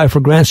could apply for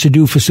grants to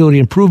do facility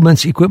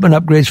improvements, equipment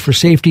upgrades for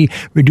safety,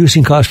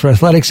 reducing costs for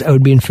athletics, I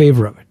would be in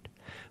favor of it.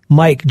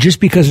 Mike, just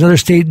because another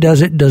state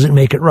does it doesn't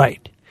make it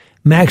right.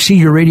 Maxie,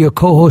 your radio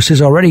co-host,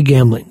 is already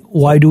gambling.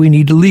 Why do we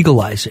need to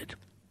legalize it?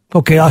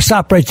 Okay, I'll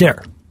stop right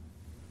there.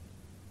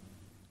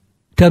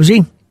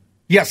 Tubbsy?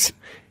 Yes.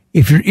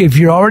 If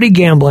you're already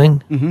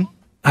gambling,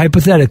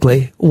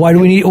 hypothetically, why do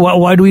we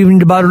even need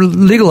to bother to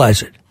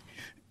legalize it?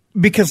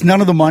 Because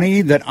none of the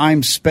money that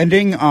I'm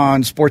spending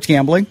on sports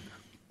gambling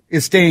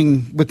is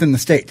staying within the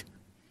state.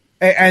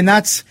 And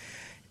that's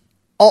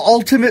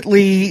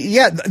ultimately,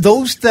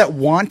 those that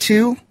want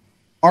to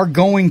are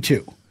going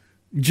to.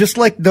 Just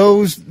like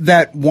those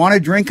that want to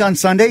drink on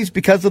Sundays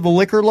because of the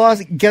liquor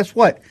laws, guess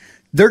what?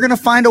 They're going to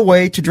find a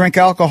way to drink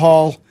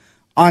alcohol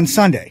on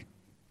Sunday.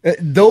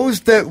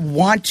 Those that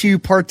want to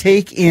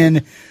partake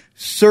in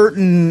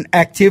certain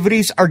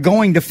activities are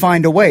going to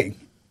find a way.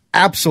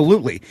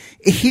 Absolutely.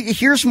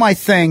 Here's my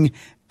thing,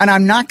 and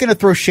I'm not going to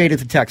throw shade at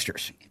the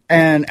texters,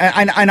 and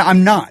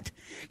I'm not.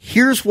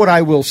 Here's what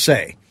I will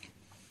say.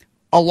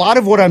 A lot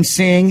of what I'm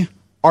seeing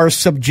are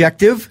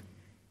subjective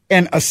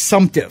and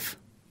assumptive.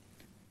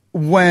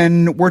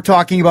 When we're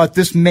talking about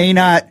this may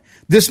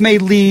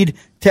lead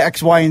to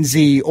X, Y, and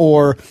Z,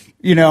 or,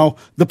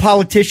 the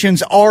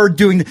politicians are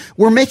doing,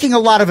 we're making a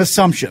lot of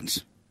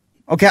assumptions.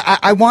 Okay.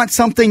 I want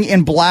something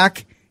in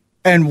black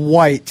and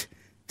white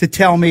to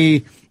tell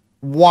me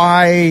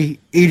why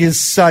it is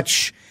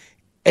such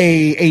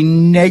a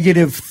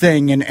negative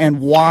thing and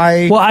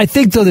why. Well, I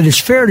think, though, that it's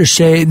fair to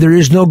say there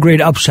is no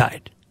great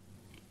upside.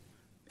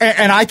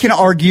 And I can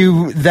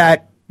argue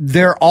that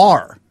there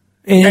are.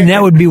 And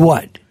that would be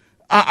what?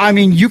 I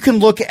mean, you can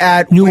look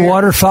at new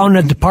water fountain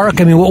at the park.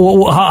 I mean,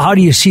 how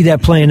do you see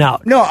that playing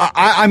out? No,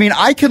 I mean,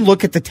 I can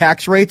look at the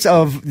tax rates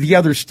of the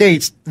other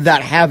states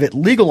that have it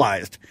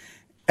legalized,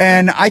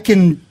 and I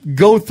can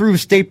go through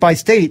state by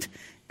state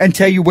and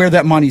tell you where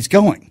that money's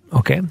going.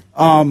 Okay.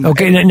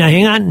 Okay. Now,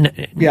 hang on.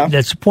 Yeah.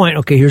 That's the point.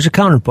 Okay. Here's a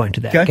counterpoint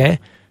to that. Okay.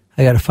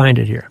 I got to find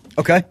it here.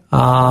 Okay.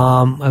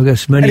 I've got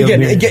so many.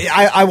 And again,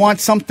 I want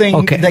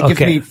something that gives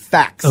me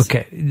facts.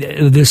 Okay.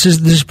 This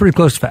is pretty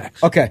close to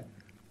facts. Okay.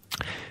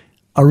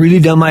 A really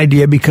dumb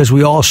idea because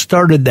we all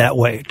started that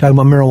way, talking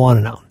about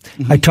marijuana now.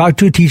 Mm-hmm. I talked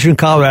to a teacher in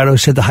Colorado who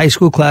said the high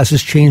school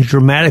classes changed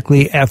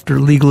dramatically after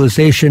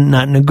legalization,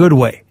 not in a good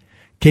way.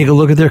 Take a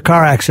look at their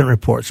car accident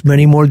reports.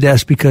 Many more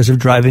deaths because of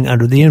driving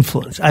under the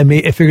influence. I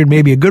figured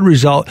maybe a good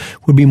result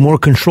would be more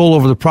control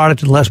over the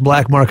product and less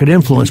black market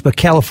influence, but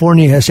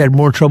California has had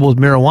more trouble with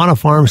marijuana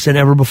farms than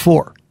ever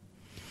before.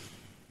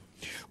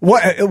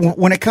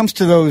 When it comes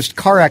to those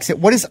car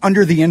accidents, what is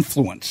under the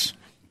influence?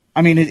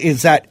 I mean,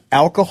 is that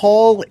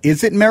alcohol?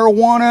 Is it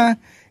marijuana?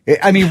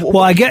 I mean,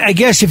 well, I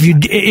guess if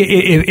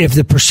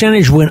the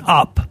percentage went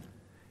up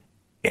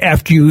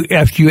after you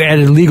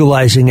added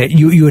legalizing it,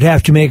 you would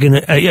have to make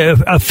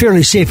a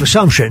fairly safe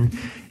assumption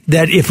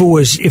that if it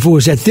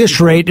was at this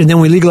rate and then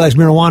we legalized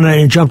marijuana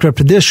and it jumped up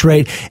to this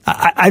rate,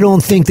 I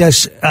don't think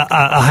that's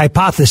a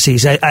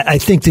hypothesis. I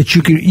think that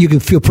you can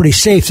feel pretty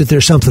safe that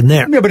there's something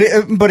there.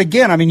 Yeah, but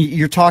again, I mean,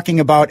 you're talking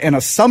about an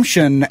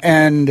assumption,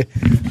 and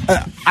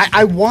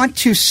I want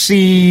to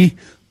see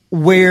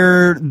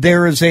where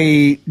there is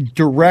a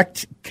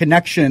direct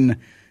connection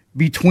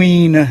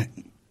between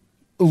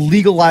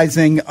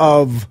legalizing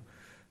of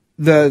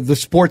the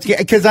sports,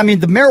 because I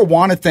mean the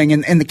marijuana thing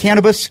and the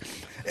cannabis.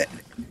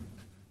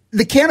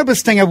 The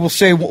cannabis thing, I will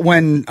say,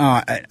 when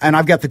and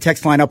I've got the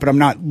text line up, but I'm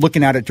not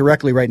looking at it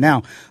directly right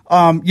now.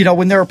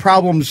 When there are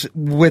problems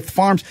with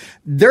farms,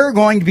 there are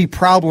going to be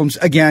problems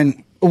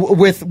again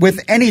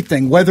with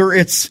anything, whether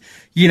it's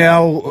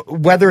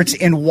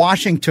in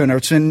Washington or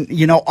it's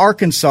in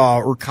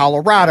Arkansas or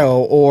Colorado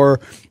or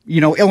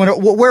Illinois,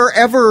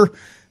 wherever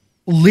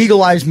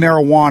legalized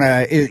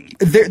marijuana,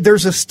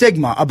 there's a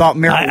stigma about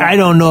marijuana. I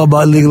don't know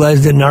about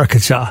legalized in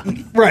Arkansas.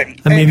 Right.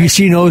 I mean, have you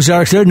seen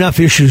Ozarks? There are enough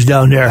issues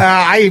down there.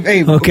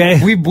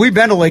 Okay. We've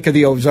been to Lake of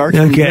the Ozarks.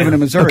 Okay. We live in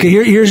Missouri. Okay,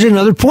 here's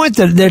another point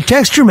that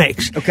texter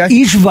makes. Okay.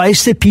 Each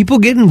vice that people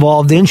get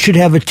involved in should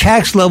have a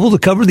tax level to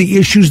cover the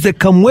issues that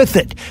come with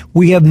it.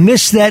 We have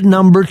missed that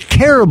number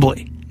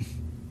terribly.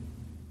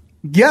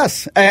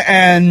 Yes,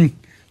 and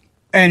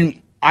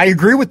I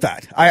agree with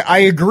that. I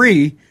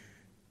agree.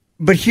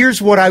 But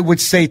here's what I would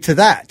say to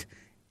that.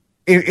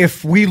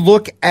 If we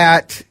look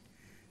at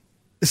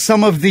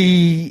some of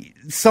the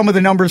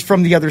numbers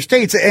from the other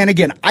states, and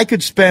again, I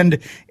could spend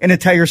an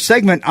entire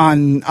segment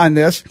on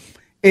this.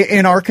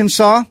 In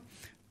Arkansas,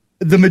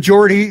 the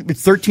majority,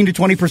 13 to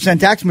 20%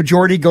 tax,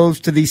 majority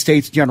goes to the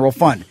state's general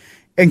fund.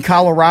 In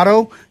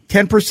Colorado,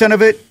 10%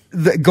 of it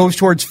goes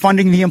towards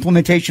funding the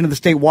implementation of the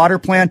state water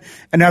plan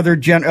and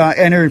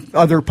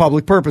other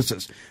public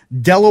purposes.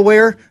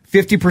 Delaware,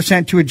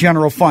 50% to a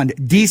general fund.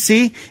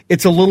 DC,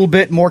 it's a little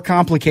bit more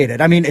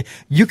complicated. I mean,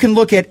 you can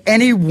look at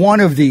any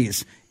one of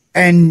these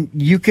and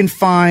you can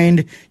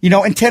find,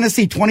 in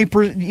Tennessee, it's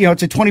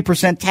a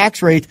 20%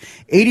 tax rate.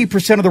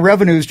 80% of the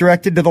revenue is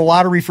directed to the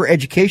Lottery for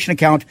Education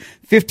account,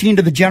 15%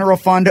 to the general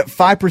fund,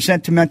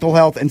 5% to mental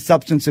health and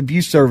substance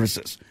abuse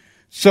services.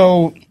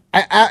 So,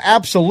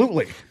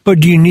 absolutely. But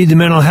do you need the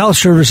mental health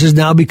services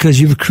now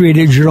because you've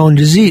created your own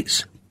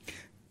disease?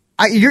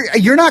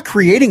 You're not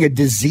creating a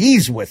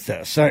disease with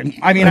this. I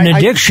mean, an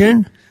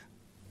addiction.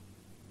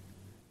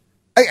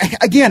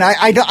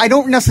 I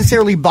don't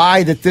necessarily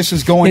buy that this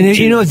is going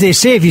to. If they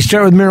say if you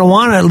start with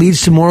marijuana, it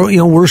leads to more,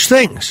 worse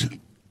things.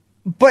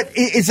 But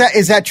is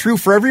that true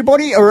for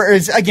everybody, or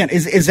is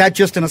that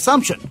just an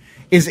assumption?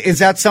 Is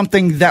that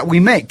something that we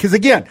make? Because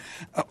again,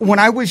 when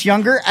I was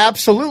younger,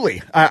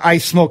 absolutely, I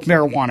smoked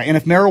marijuana, and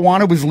if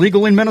marijuana was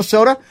legal in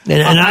Minnesota,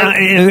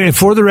 and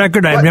for the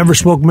record, I've never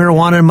smoked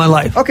marijuana in my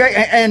life.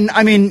 Okay, and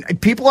I mean,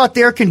 people out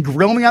there can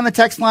grill me on the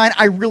text line.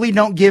 I really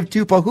don't give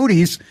two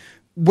pahooties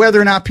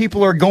whether or not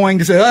people are going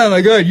to say, "Oh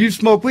my God, you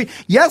smoke weed."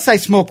 Yes, I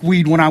smoked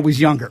weed when I was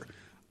younger.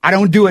 I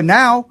don't do it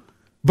now.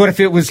 But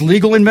if it was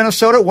legal in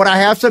Minnesota, would I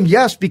have some?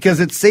 Yes, because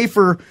it's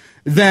safer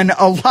than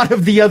a lot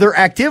of the other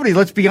activity.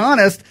 Let's be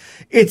honest.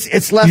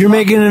 It's less. You're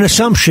making an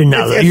assumption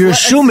now. You're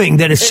assuming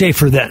that it's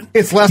safer then.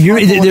 It's less.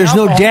 There's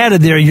no data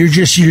there. You're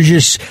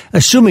just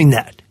assuming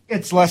that.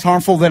 It's less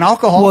harmful than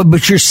alcohol. Well,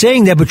 but you're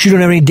saying that, but you don't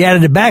have any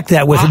data to back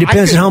that with. It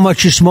depends on how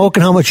much you smoke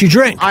and how much you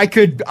drink. I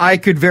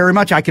could very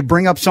much. I could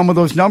bring up some of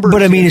those numbers.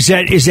 But I mean, is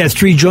that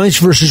 3 joints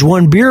versus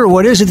 1 beer, or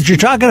what is it that you're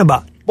talking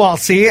about? Well,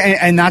 see,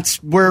 and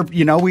that's where,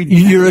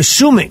 You're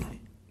assuming.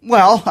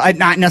 Well,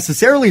 not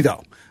necessarily,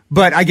 though.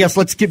 But I guess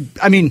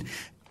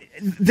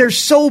there's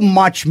so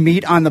much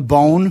meat on the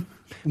bone.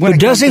 But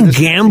doesn't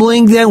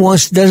gambling then,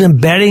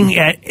 doesn't betting,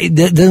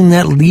 doesn't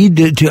that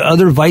lead to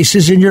other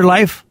vices in your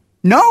life?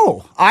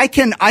 No. I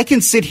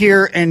can sit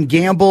here and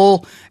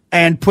gamble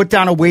and put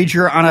down a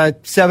wager on a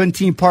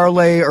 17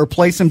 parlay or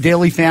play some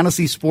daily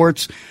fantasy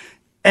sports.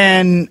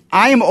 And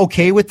I am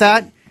okay with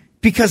that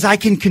because I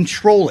can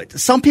control it.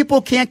 Some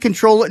people can't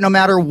control it no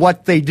matter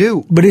what they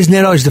do. But isn't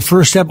that always the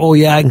first step? Oh,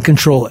 yeah, I can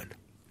control it.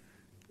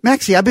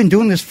 Maxie, I've been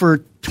doing this for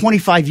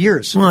 25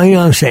 years. Well, you know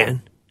what I'm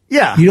saying.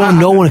 Yeah. You don't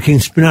know when it can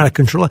spin out of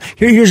control.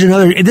 Here's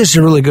another. This is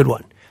a really good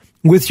one.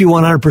 With you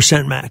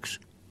 100%, Max.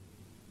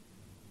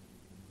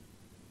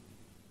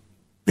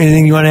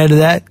 Anything you want to add to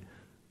that?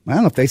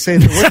 Well, if they say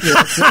they're with you,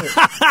 that's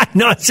it.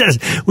 No, it says,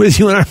 with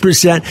you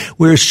 100%,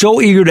 we're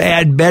so eager to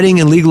add betting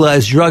and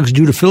legalize drugs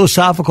due to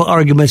philosophical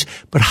arguments,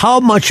 but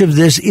how much of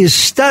this is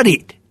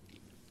studied?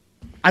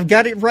 I've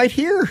got it right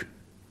here.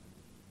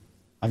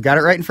 I've got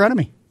it right in front of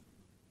me.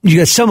 You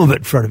got some of it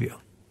in front of you.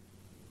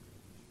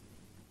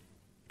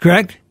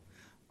 Correct?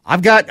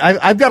 I've got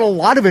a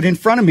lot of it in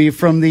front of me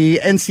from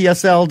the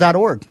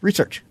ncsl.org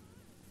research.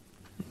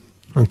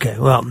 Okay,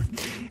 well,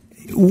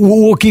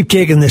 we'll keep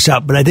taking this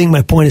up, but I think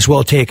my point is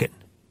well taken.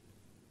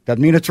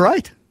 Doesn't mean it's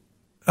right.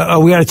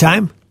 Are we out of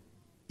time?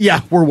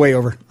 Yeah, we're way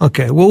over.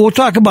 Okay, well, we'll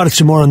talk about it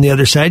some more on the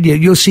other side.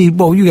 You'll see,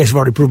 well, you guys have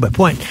already proved my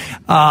point.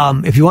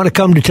 If you want to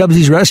come to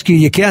Tubbsy's rescue,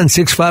 you can,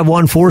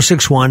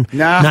 651-461-9226.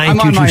 Nah, I'm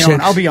on my own.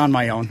 I'll be on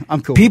my own.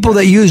 I'm cool. People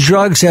that use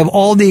drugs have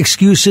all the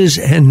excuses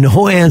and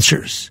no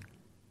answers.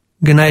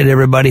 Good night,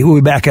 everybody. We'll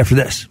be back after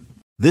this.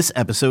 This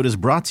episode is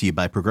brought to you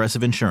by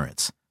Progressive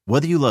Insurance.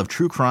 Whether you love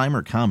true crime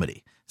or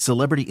comedy,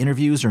 celebrity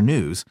interviews or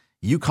news,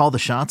 you call the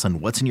shots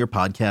on what's in your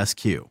podcast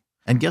queue.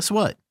 And guess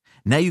what?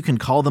 Now you can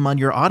call them on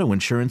your auto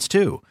insurance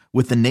too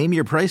with the Name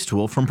Your Price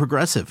tool from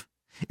Progressive.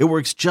 It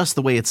works just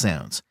the way it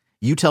sounds.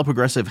 You tell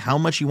Progressive how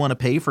much you want to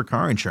pay for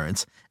car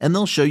insurance, and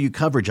they'll show you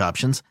coverage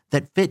options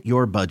that fit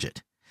your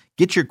budget.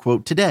 Get your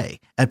quote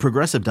today at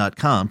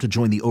Progressive.com to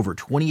join the over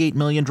 28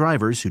 million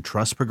drivers who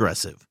trust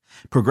Progressive.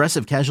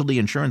 Progressive Casualty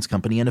Insurance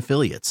Company and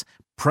Affiliates.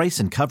 Price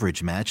and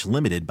coverage match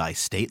limited by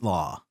state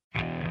law.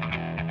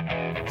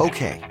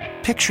 Okay,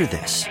 picture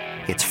this.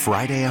 It's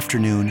Friday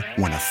afternoon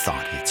when a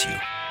thought hits you.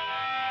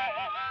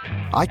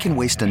 I can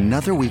waste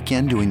another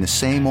weekend doing the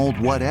same old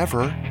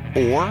whatever,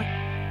 or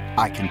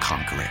I can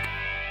conquer it.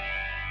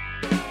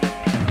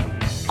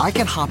 I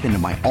can hop into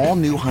my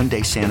all-new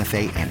Hyundai Santa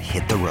Fe and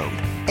hit the road.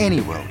 Any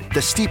road.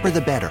 The steeper,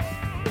 the better.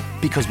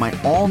 Because my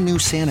all-new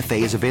Santa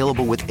Fe is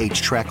available with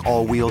H-Track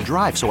all-wheel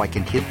drive, so I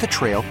can hit the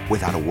trail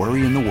without a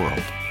worry in the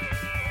world.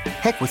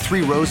 Heck, with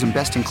 3 rows and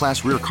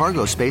best-in-class rear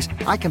cargo space,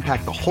 I can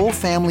pack the whole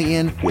family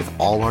in with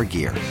all our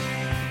gear.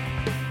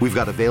 We've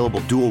got available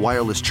dual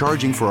wireless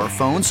charging for our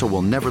phones, so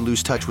we'll never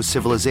lose touch with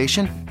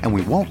civilization, and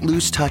we won't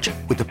lose touch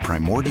with the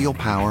primordial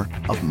power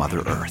of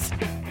Mother Earth.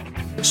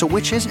 So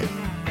which is it?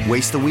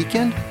 Waste the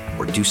weekend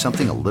or do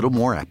something a little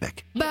more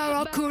epic?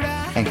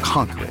 And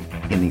conquer it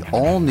in the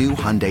all-new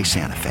Hyundai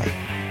Santa Fe.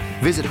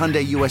 Visit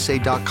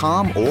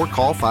HyundaiUSA.com or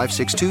call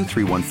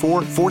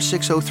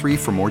 562-314-4603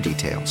 for more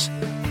details.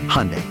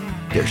 Hyundai,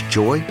 there's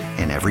joy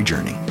in every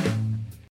journey.